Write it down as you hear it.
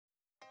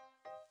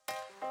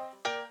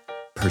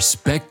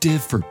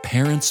Perspective for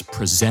Parents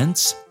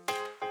presents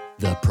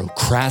The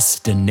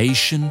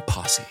Procrastination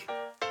Posse.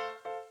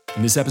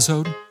 In this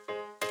episode,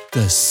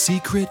 The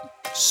Secret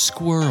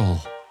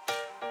Squirrel.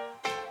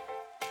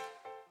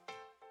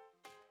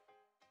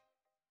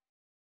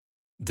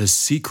 The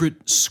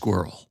Secret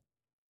Squirrel.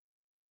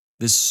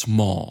 This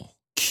small,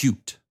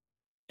 cute,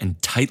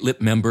 and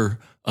tight-lipped member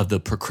of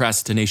the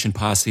Procrastination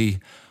Posse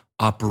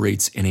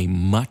operates in a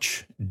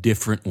much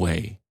different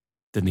way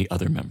than the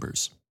other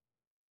members.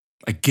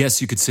 I guess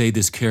you could say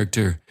this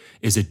character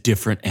is a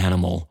different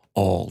animal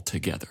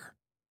altogether.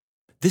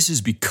 This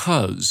is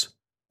because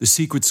the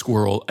secret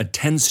squirrel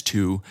attends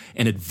to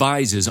and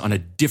advises on a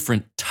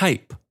different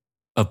type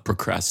of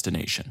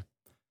procrastination.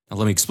 Now,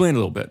 let me explain a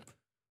little bit.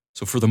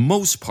 So, for the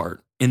most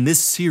part, in this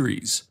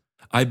series,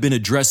 I've been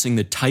addressing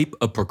the type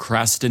of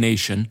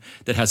procrastination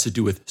that has to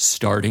do with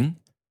starting,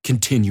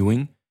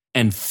 continuing,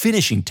 and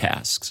finishing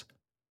tasks.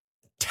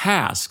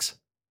 Tasks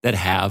that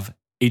have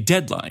a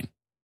deadline.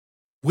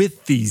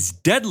 With these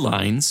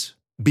deadlines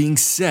being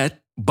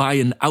set by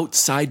an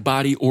outside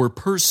body or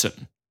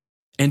person.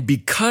 And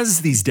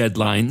because these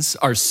deadlines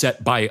are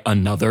set by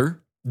another,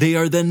 they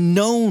are then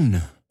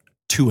known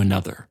to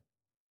another.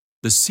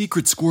 The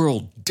secret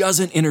squirrel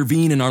doesn't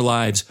intervene in our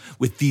lives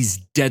with these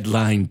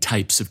deadline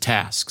types of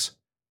tasks.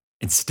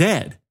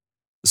 Instead,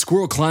 the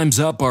squirrel climbs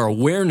up our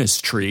awareness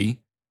tree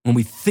when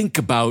we think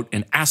about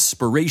an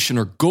aspiration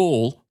or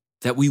goal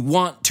that we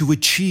want to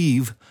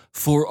achieve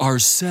for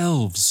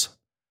ourselves,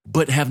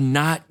 but have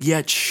not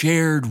yet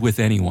shared with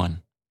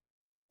anyone.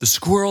 The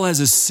squirrel has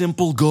a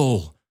simple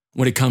goal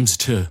when it comes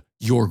to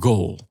your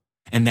goal,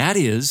 and that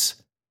is,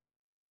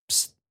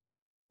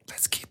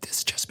 let's keep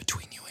this just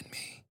between you and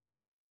me.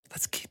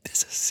 Let's keep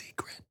this a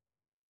secret.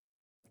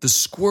 The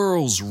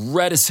squirrel's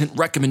reticent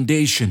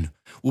recommendation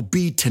will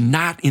be to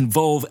not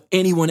involve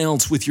anyone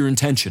else with your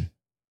intention,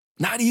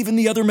 not even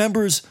the other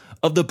members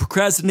of the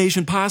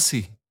Procrastination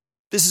Posse.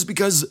 This is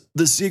because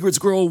the secret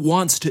squirrel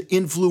wants to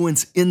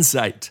influence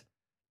insight.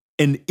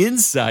 An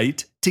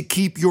insight to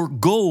keep your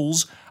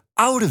goals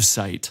out of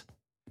sight,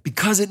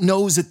 because it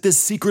knows that this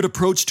secret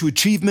approach to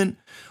achievement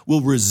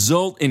will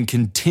result in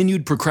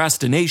continued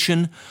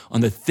procrastination on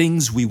the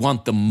things we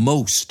want the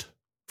most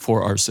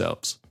for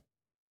ourselves.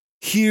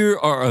 Here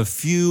are a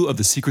few of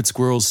the secret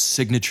squirrel's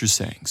signature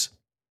sayings.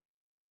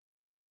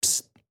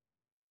 Psst,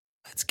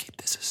 let's keep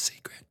this a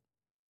secret.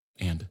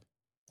 And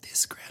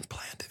this grand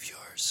plan of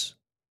yours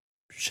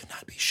should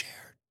not be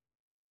shared.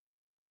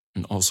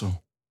 And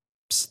also,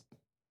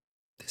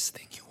 this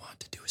thing you want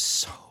to do is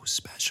so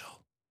special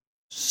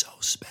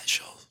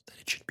that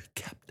it should be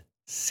kept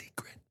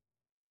secret.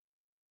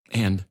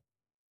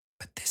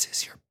 But this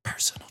is your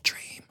personal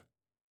dream.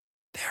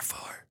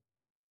 Therefore,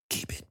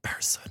 keep it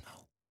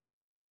personal.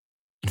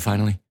 And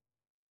finally,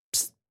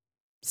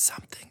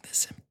 something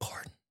this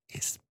important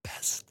is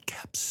best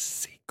kept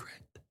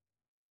secret.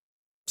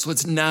 So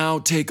let's now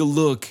take a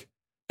look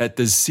at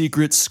the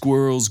secret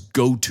squirrel's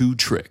go-to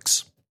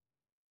tricks.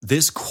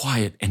 This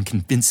quiet and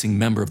convincing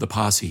member of the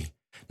posse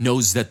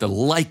knows that the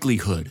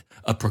likelihood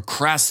of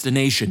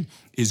procrastination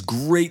is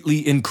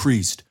greatly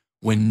increased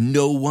when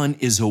no one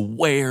is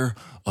aware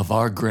of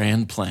our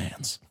grand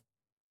plans.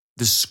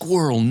 The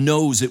squirrel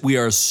knows that we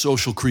are a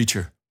social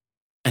creature,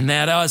 and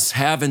that us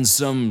having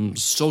some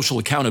social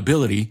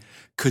accountability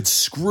could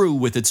screw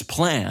with its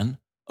plan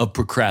of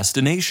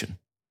procrastination.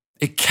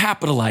 It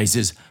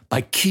capitalizes by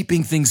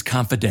keeping things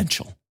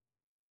confidential.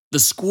 The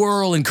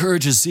squirrel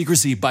encourages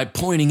secrecy by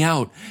pointing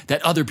out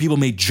that other people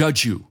may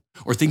judge you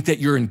or think that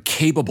you're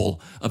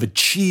incapable of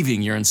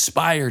achieving your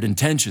inspired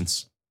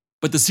intentions.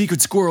 But the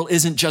secret squirrel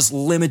isn't just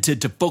limited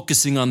to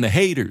focusing on the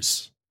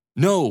haters.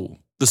 No,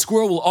 the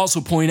squirrel will also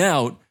point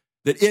out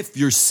that if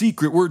your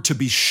secret were to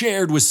be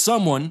shared with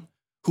someone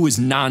who is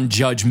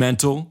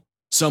non-judgmental,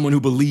 someone who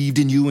believed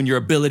in you and your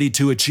ability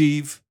to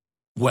achieve,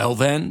 well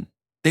then,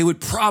 they would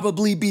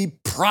probably be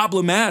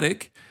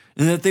problematic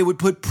and that they would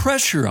put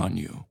pressure on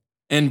you.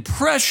 And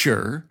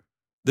pressure,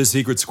 the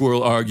secret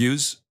squirrel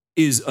argues,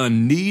 is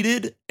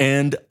unneeded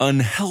and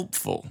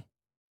unhelpful.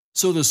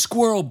 So the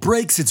squirrel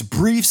breaks its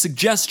brief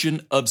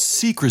suggestion of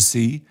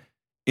secrecy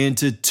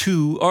into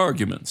two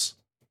arguments.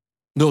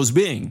 Those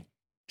being,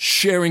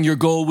 sharing your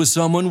goal with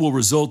someone will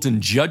result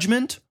in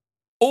judgment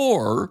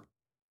or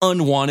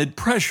unwanted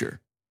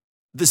pressure.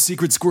 The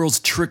secret squirrel's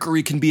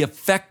trickery can be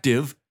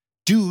effective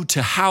due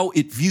to how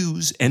it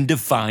views and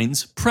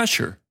defines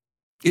pressure.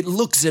 It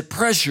looks at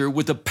pressure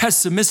with a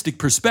pessimistic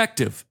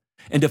perspective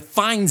and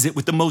defines it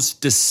with the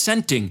most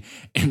dissenting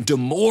and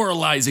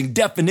demoralizing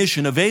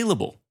definition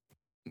available.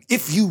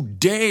 If you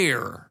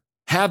dare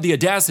have the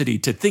audacity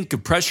to think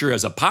of pressure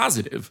as a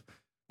positive,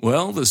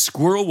 well, the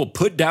squirrel will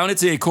put down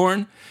its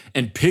acorn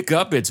and pick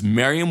up its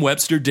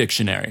Merriam-Webster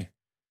dictionary.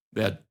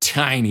 That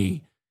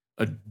tiny,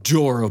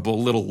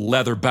 adorable little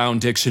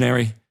leather-bound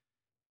dictionary.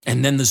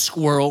 And then the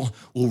squirrel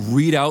will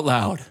read out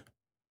loud,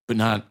 but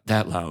not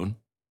that loud,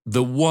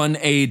 the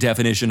 1A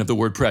definition of the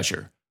word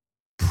pressure.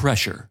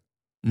 Pressure.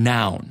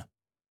 Noun,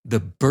 the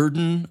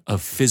burden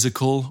of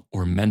physical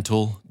or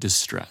mental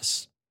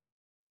distress.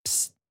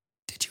 Psst,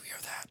 did you hear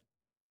that?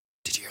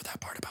 that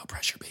part about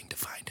pressure being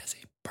defined as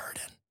a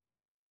burden,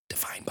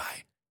 defined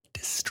by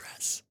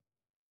distress.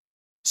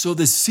 So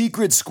the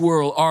secret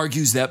squirrel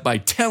argues that by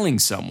telling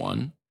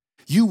someone,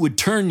 you would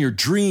turn your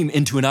dream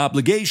into an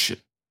obligation.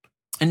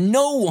 And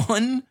no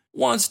one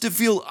wants to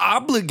feel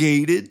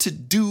obligated to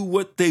do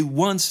what they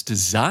once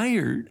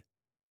desired.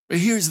 But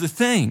here's the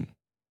thing,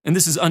 and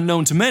this is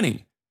unknown to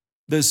many.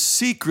 The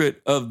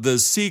secret of the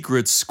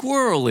secret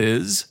squirrel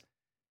is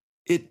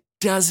it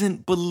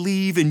doesn't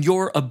believe in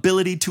your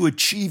ability to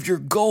achieve your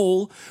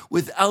goal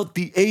without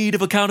the aid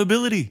of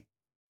accountability.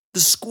 The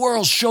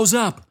squirrel shows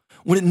up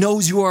when it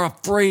knows you are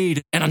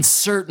afraid and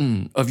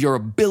uncertain of your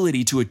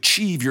ability to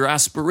achieve your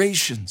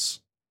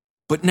aspirations.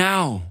 But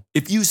now,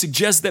 if you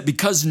suggest that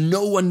because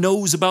no one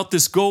knows about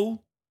this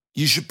goal,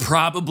 you should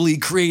probably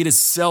create a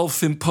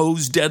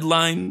self-imposed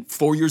deadline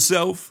for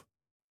yourself,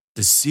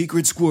 the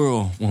secret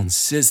squirrel will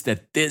insist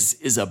that this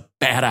is a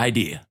bad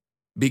idea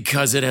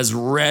because it has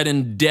read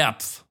in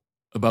depth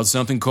about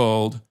something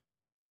called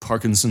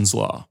Parkinson's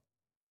Law.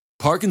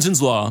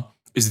 Parkinson's Law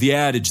is the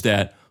adage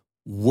that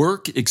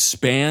work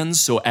expands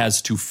so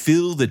as to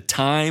fill the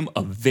time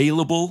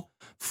available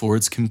for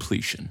its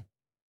completion.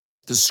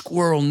 The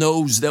squirrel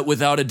knows that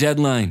without a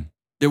deadline,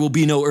 there will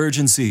be no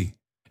urgency,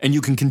 and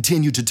you can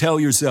continue to tell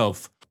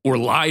yourself, or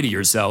lie to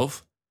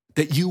yourself,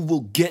 that you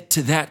will get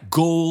to that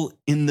goal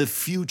in the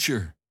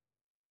future.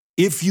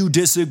 If you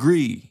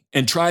disagree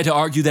and try to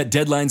argue that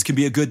deadlines can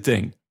be a good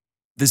thing,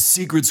 the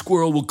secret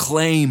squirrel will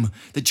claim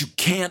that you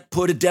can't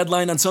put a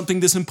deadline on something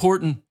this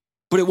important,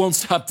 but it won't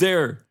stop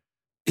there.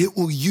 It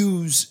will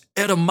use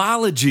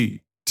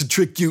etymology to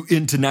trick you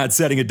into not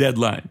setting a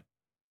deadline.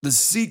 The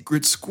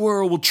secret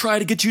squirrel will try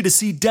to get you to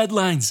see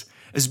deadlines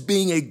as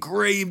being a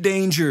grave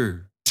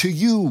danger to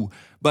you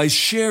by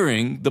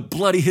sharing the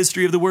bloody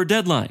history of the word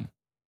deadline.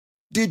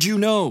 Did you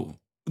know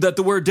that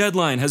the word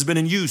deadline has been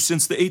in use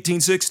since the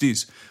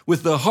 1860s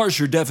with the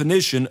harsher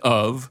definition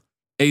of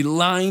a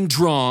line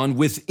drawn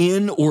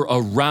within or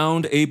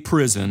around a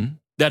prison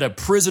that a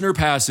prisoner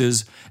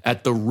passes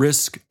at the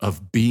risk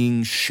of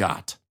being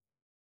shot?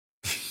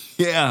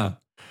 Yeah,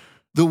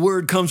 the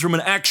word comes from an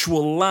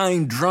actual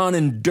line drawn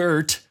in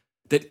dirt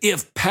that,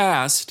 if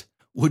passed,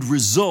 would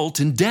result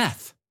in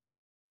death.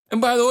 And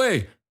by the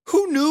way,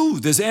 who knew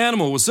this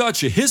animal was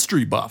such a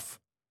history buff?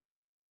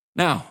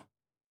 Now,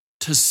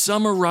 to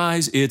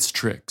summarize its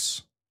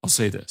tricks, I'll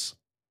say this.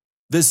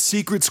 The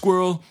secret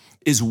squirrel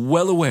is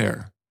well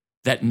aware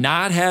that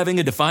not having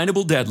a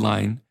definable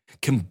deadline,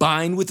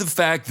 combined with the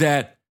fact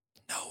that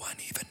no one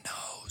even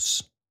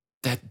knows,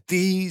 that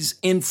these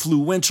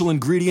influential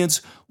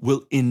ingredients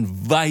will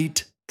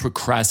invite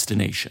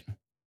procrastination.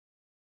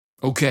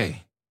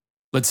 Okay,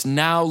 let's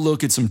now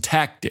look at some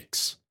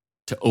tactics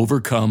to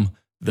overcome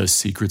the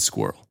secret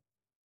squirrel.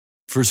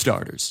 For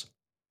starters,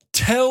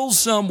 tell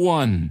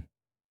someone.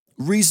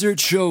 Research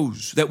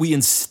shows that we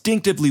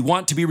instinctively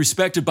want to be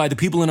respected by the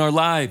people in our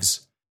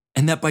lives,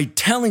 and that by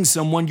telling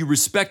someone you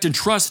respect and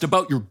trust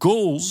about your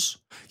goals,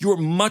 you're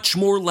much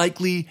more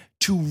likely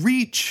to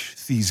reach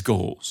these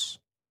goals.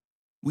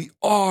 We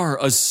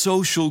are a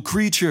social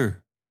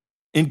creature,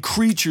 and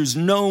creatures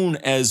known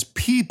as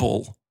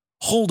people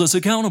hold us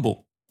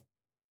accountable.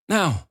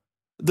 Now,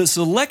 the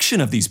selection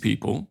of these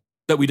people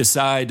that we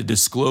decide to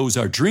disclose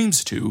our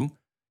dreams to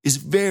is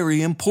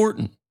very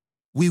important.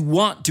 We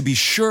want to be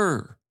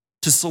sure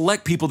to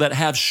select people that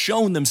have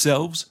shown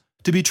themselves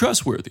to be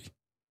trustworthy.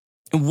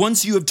 And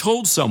once you have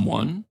told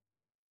someone,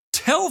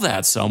 tell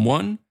that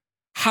someone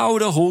how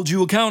to hold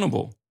you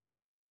accountable.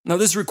 Now,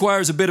 this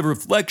requires a bit of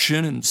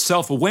reflection and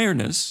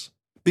self-awareness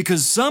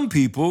because some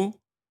people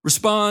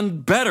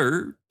respond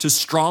better to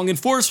strong and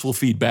forceful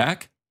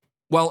feedback,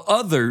 while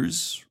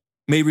others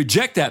may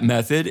reject that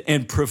method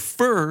and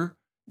prefer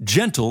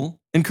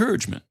gentle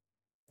encouragement.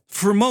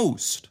 For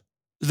most,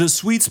 the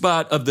sweet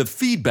spot of the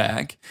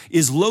feedback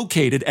is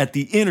located at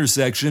the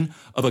intersection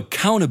of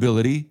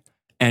accountability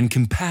and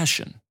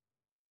compassion.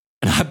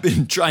 And I've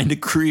been trying to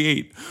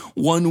create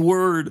one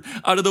word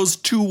out of those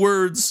two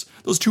words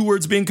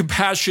being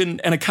compassion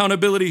and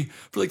accountability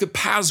for like the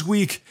past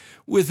week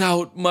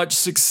without much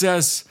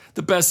success.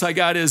 The best I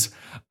got is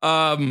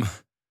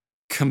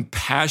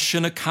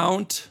compassion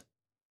account.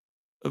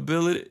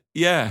 Ability,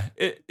 yeah,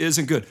 it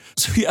isn't good.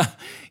 So yeah,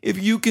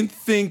 if you can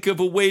think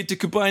of a way to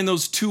combine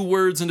those two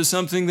words into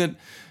something that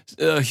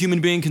a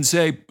human being can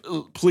say,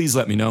 please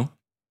let me know.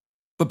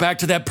 But back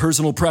to that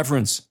personal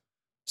preference.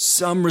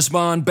 Some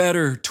respond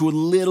better to a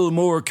little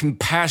more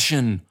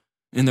compassion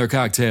in their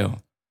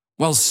cocktail,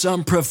 while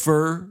some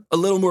prefer a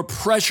little more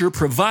pressure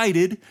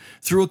provided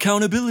through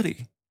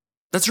accountability.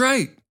 That's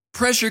right,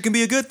 pressure can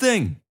be a good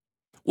thing.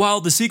 While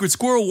the secret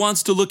squirrel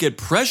wants to look at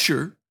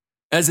pressure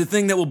as a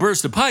thing that will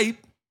burst a pipe,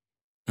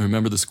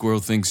 remember, the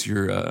squirrel thinks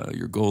your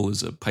goal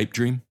is a pipe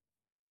dream?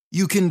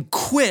 You can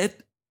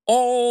quit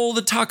all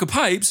the talk of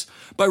pipes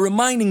by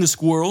reminding the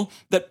squirrel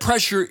that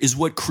pressure is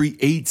what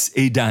creates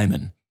a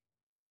diamond.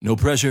 No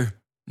pressure,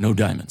 no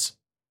diamonds.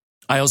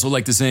 I also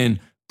like the saying,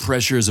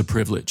 pressure is a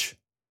privilege.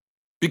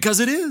 Because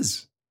it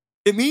is.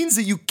 It means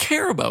that you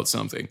care about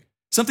something.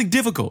 something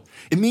difficult.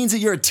 It means that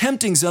you're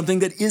attempting something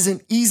that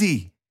isn't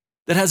easy,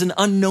 that has an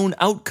unknown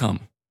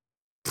outcome.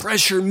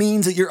 Pressure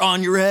means that you're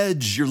on your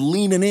edge, you're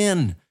leaning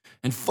in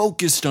and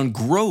focused on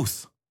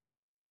growth.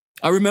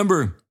 I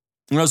remember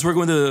when I was working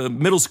with a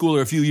middle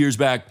schooler a few years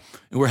back,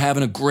 and we're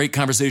having a great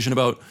conversation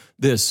about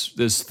this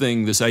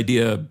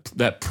idea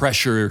that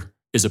pressure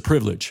is a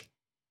privilege.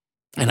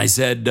 And I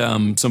said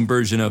some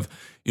version of,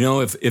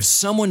 if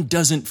someone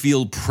doesn't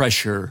feel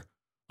pressure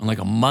on like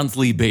a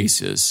monthly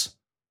basis,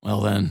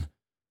 well then,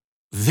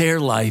 their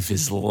life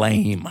is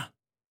lame.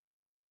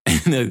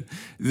 And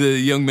the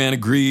young man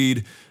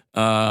agreed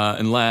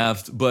and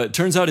laughed, but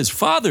turns out his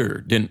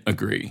father didn't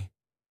agree.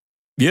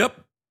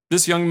 Yep,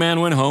 this young man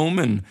went home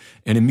and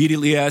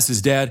immediately asked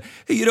his dad,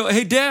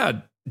 hey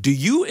Dad, do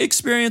you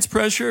experience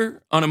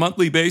pressure on a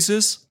monthly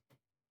basis?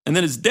 And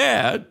then his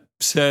dad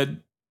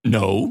said,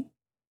 no.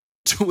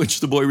 To which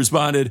the boy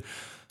responded,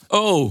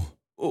 oh,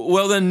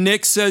 well then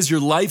Nick says your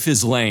life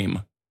is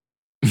lame.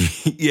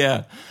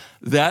 Yeah,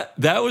 that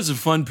was a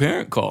fun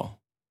parent call.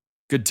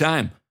 Good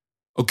time.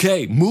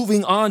 Okay,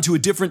 moving on to a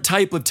different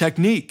type of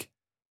technique,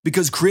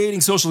 because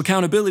creating social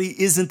accountability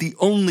isn't the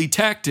only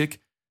tactic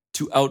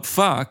to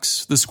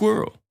outfox the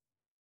squirrel.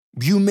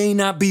 You may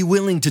not be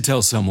willing to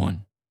tell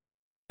someone.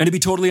 And to be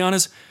totally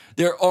honest,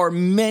 there are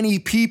many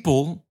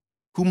people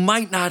who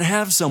might not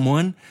have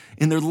someone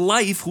in their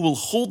life who will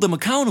hold them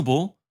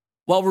accountable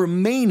while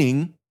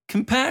remaining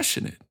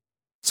compassionate.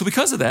 So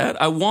because of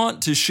that, I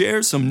want to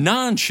share some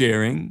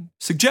non-sharing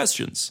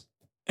suggestions.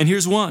 And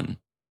here's one.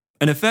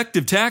 An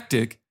effective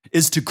tactic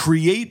is to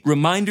create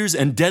reminders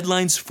and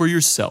deadlines for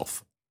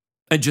yourself.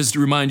 And just to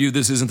remind you,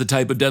 this isn't the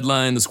type of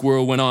deadline the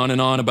squirrel went on and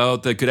on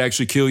about that could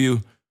actually kill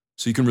you,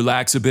 so you can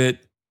relax a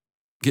bit.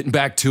 Getting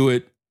back to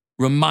it,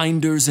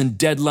 reminders and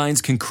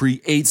deadlines can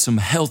create some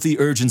healthy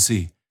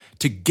urgency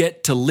to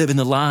get to living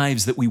the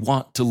lives that we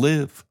want to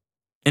live.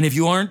 And if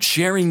you aren't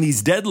sharing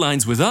these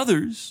deadlines with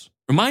others,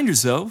 remind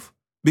yourself,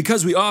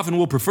 because we often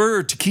will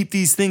prefer to keep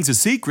these things a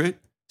secret,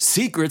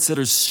 secrets that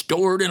are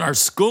stored in our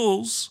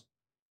skulls,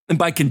 and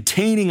by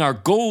containing our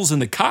goals in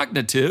the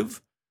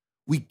cognitive,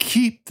 we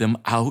keep them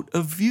out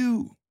of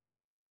view.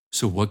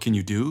 So what can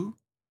you do?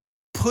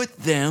 Put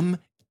them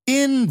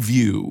in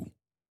view.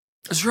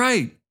 That's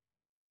right.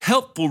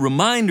 Helpful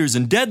reminders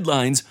and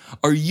deadlines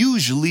are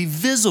usually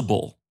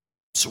visible.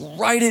 So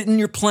write it in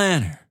your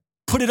planner.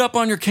 Put it up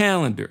on your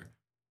calendar.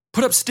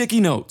 Put up sticky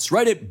notes.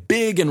 Write it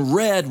big and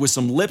red with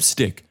some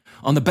lipstick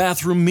on the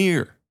bathroom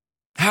mirror.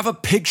 Have a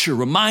picture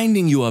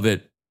reminding you of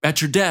it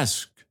at your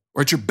desk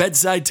or at your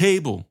bedside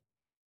table.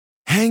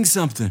 Hang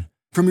something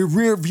from your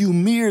rear view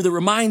mirror that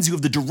reminds you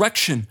of the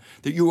direction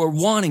that you are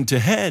wanting to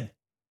head.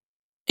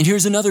 And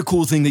here's another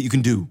cool thing that you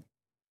can do.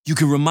 You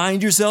can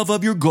remind yourself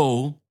of your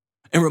goal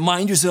and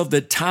remind yourself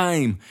that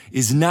time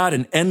is not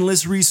an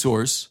endless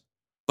resource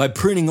by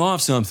printing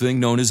off something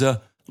known as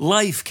a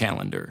life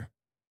calendar.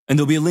 And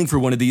there'll be a link for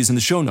one of these in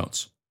the show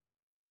notes.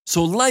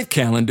 So a life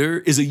calendar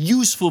is a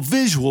useful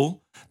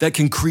visual that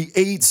can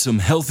create some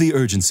healthy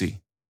urgency.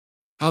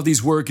 How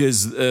these work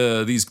is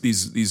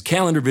these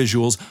calendar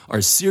visuals are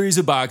a series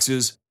of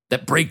boxes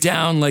that break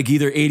down like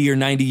either 80 or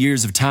 90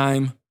 years of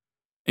time.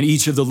 And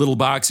each of the little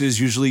boxes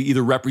usually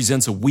either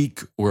represents a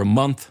week or a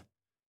month.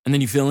 And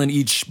then you fill in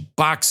each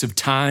box of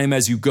time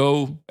as you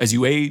go, as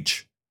you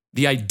age.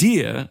 The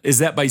idea is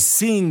that by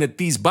seeing that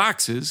these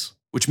boxes,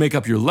 which make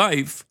up your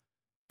life,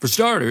 for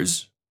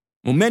starters,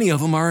 well, many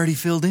of them are already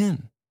filled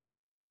in.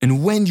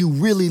 And when you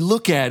really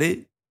look at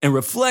it and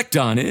reflect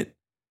on it,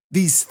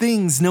 these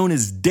things known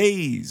as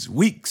days,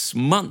 weeks,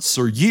 months,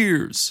 or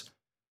years,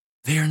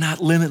 they are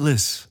not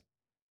limitless.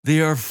 They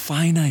are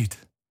finite.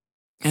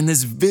 And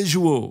this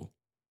visual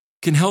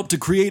can help to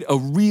create a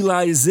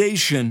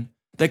realization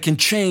that can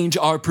change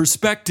our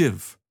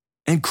perspective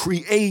and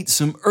create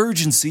some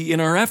urgency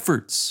in our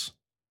efforts.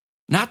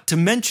 Not to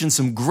mention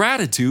some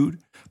gratitude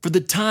for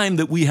the time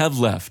that we have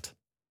left.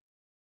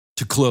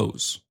 To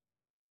close,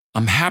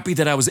 I'm happy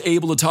that I was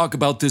able to talk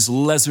about this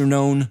lesser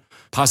known,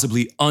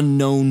 possibly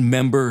unknown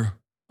member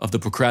of the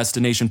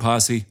procrastination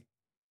posse,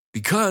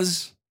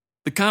 because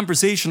the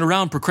conversation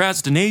around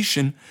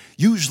procrastination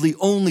usually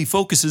only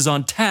focuses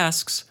on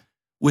tasks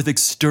with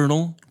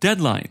external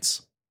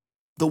deadlines,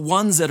 the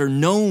ones that are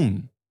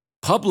known,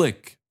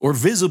 public, or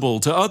visible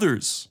to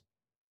others.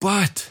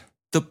 But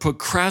the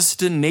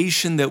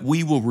procrastination that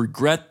we will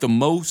regret the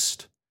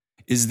most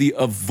is the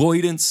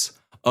avoidance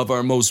of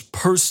our most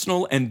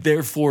personal and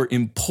therefore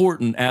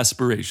important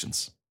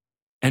aspirations.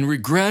 And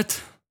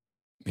regret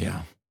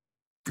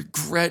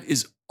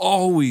is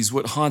always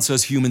what haunts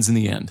us humans in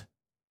the end.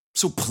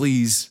 So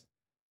please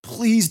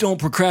don't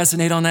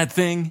procrastinate on that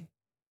thing,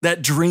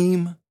 that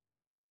dream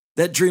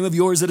of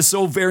yours that is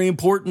so very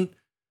important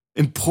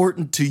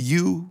to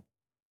you.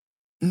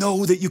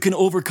 Know that you can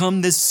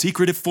overcome this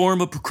secretive form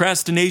of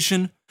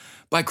procrastination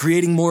by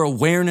creating more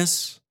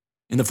awareness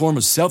in the form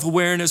of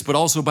self-awareness, but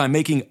also by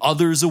making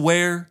others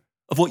aware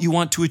of what you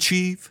want to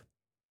achieve.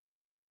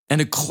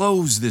 And to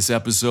close this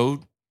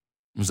episode,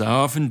 as I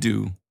often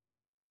do,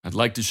 I'd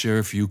like to share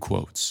a few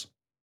quotes.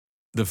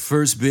 The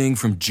first being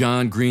from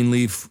John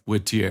Greenleaf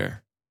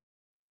Whittier.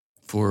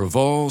 For of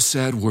all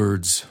sad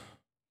words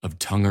of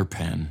tongue or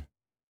pen,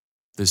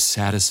 the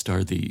saddest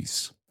are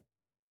these: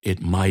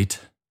 it might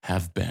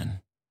have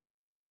been.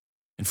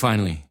 And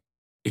finally,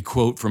 a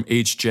quote from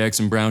H.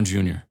 Jackson Brown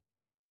Jr.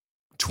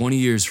 20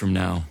 years from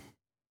now,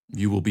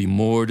 you will be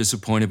more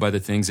disappointed by the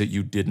things that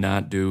you did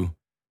not do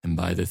than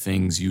by the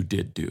things you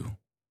did do.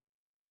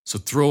 So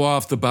throw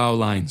off the bow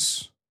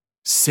lines,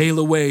 sail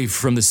away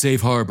from the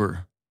safe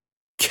harbor,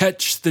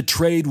 catch the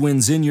trade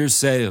winds in your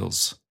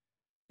sails,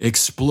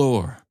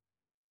 explore,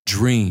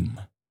 dream,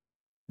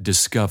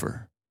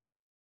 discover.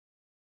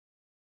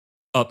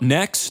 Up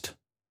next,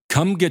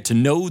 come get to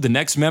know the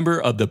next member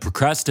of the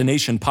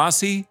Procrastination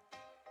Posse,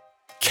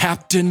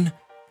 Captain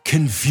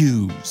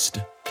Confused.